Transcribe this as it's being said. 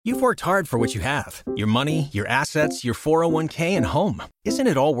You've worked hard for what you have. Your money, your assets, your 401k, and home. Isn't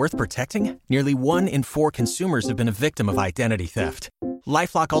it all worth protecting? Nearly 1 in 4 consumers have been a victim of identity theft.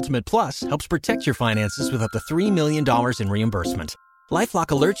 LifeLock Ultimate Plus helps protect your finances with up to $3 million in reimbursement. LifeLock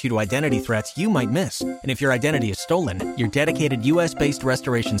alerts you to identity threats you might miss. And if your identity is stolen, your dedicated U.S.-based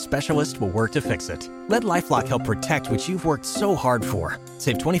restoration specialist will work to fix it. Let LifeLock help protect what you've worked so hard for.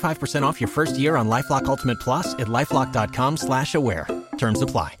 Save 25% off your first year on LifeLock Ultimate Plus at LifeLock.com/aware. Terms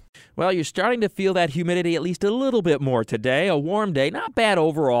apply. Well, you're starting to feel that humidity at least a little bit more today. A warm day, not bad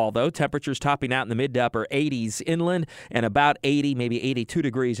overall, though. Temperatures topping out in the mid to upper 80s inland and about 80, maybe 82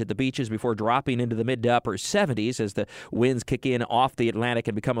 degrees at the beaches before dropping into the mid to upper 70s as the winds kick in off the Atlantic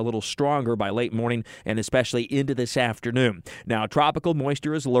and become a little stronger by late morning and especially into this afternoon. Now, tropical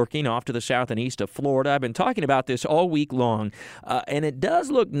moisture is lurking off to the south and east of Florida. I've been talking about this all week long, and it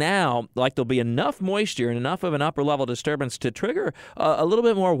does look now like there'll be enough moisture and enough of an upper-level disturbance to trigger a little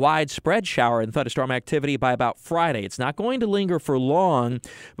bit more widespread shower and thunderstorm activity by about Friday. It's not going to linger for long,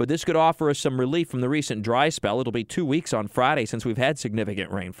 but this could offer us some relief from the recent dry spell. It'll be 2 weeks on Friday since we've had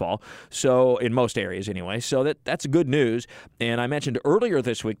significant rainfall, so in most areas anyway. So that's good news. And I mentioned earlier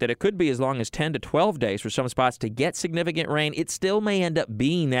this week that it could be as long as 10 to 12 days for some spots to get significant rain. It still may end up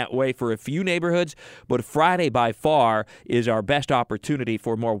being that way for a few neighborhoods, but Friday by far is our best opportunity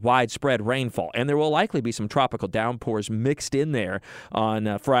for more widespread rainfall. And there will likely be some tropical downpours mixed in there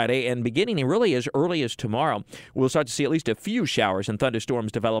on Friday. And beginning really as early as tomorrow, we'll start to see at least a few showers and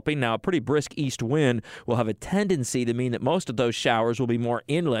thunderstorms developing. Now, a pretty brisk east wind will have a tendency to mean that most of those showers will be more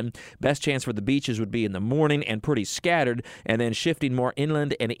inland. Best chance for the beaches would be in the morning and pretty scattered, and then shifting more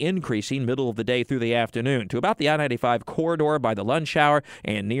inland and increasing middle of the day through the afternoon to about the I-95 corridor by the lunch hour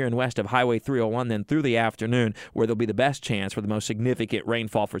and near and west of Highway 301, then through the afternoon, where there'll be the best chance for the most significant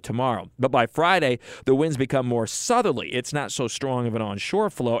rainfall for tomorrow. But by Friday, the winds become more southerly. It's not so strong of an onshore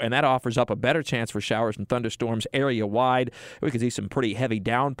flow, and that offers up a better chance for showers and thunderstorms area-wide. We could see some pretty heavy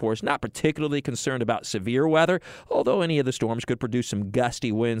downpours. Not particularly concerned about severe weather, although any of the storms could produce some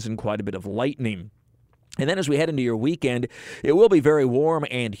gusty winds and quite a bit of lightning. And then as we head into your weekend, it will be very warm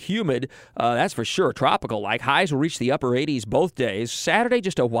and humid. That's for sure. Tropical-like. Highs will reach the upper 80s both days. Saturday,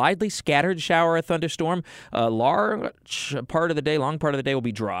 just a widely scattered shower or thunderstorm. Long part of the day will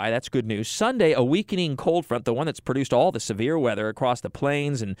be dry. That's good news. Sunday, a weakening cold front, the one that's produced all the severe weather across the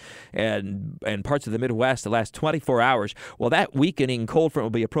plains and parts of the Midwest the last 24 hours. Well, that weakening cold front will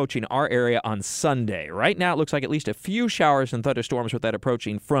be approaching our area on Sunday. Right now, it looks like at least a few showers and thunderstorms with that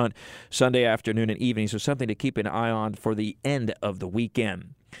approaching front Sunday afternoon and evening. So something to keep an eye on for the end of the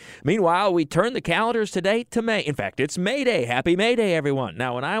weekend. Meanwhile, we turn the calendars today to May. In fact, it's May Day. Happy May Day, everyone.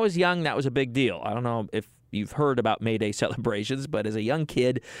 Now, when I was young, that was a big deal. I don't know if you've heard about May Day celebrations, but as a young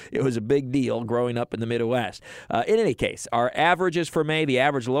kid, it was a big deal growing up in the Midwest. In any case, our averages for May, the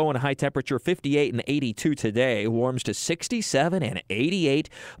average low and high temperature, 58 and 82 today, warms to 67 and 88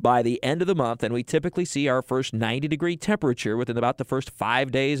 by the end of the month, and we typically see our first 90-degree temperature within about the first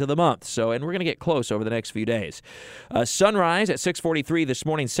 5 days of the month. And we're going to get close over the next few days. Sunrise at 6:43 this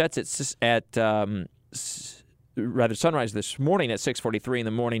morning sets sunrise this morning at 6:43 in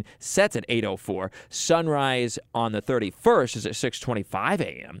the morning, sets at 8:04. Sunrise on the 31st is at 6:25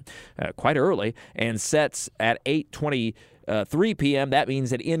 a.m., quite early, and sets at 8:23 p.m. That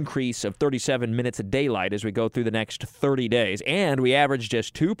means an increase of 37 minutes of daylight as we go through the next 30 days. And we average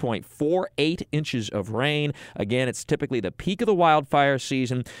just 2.48 inches of rain. Again, it's typically the peak of the wildfire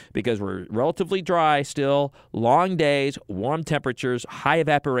season because we're relatively dry still, long days, warm temperatures, high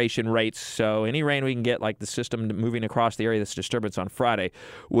evaporation rates. So any rain we can get, like the system moving across the area of this disturbance on Friday,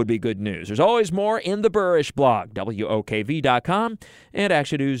 would be good news. There's always more in the Burrish blog, WOKV.com and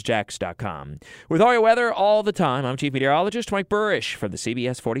ActionNewsJax.com. With all your weather all the time, I'm Chief Meteorologist Mike Burrish from the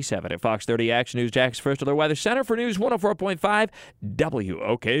CBS 47 at Fox 30 Action News Jax First Alert Weather Center for News 104.5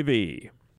 WOKV.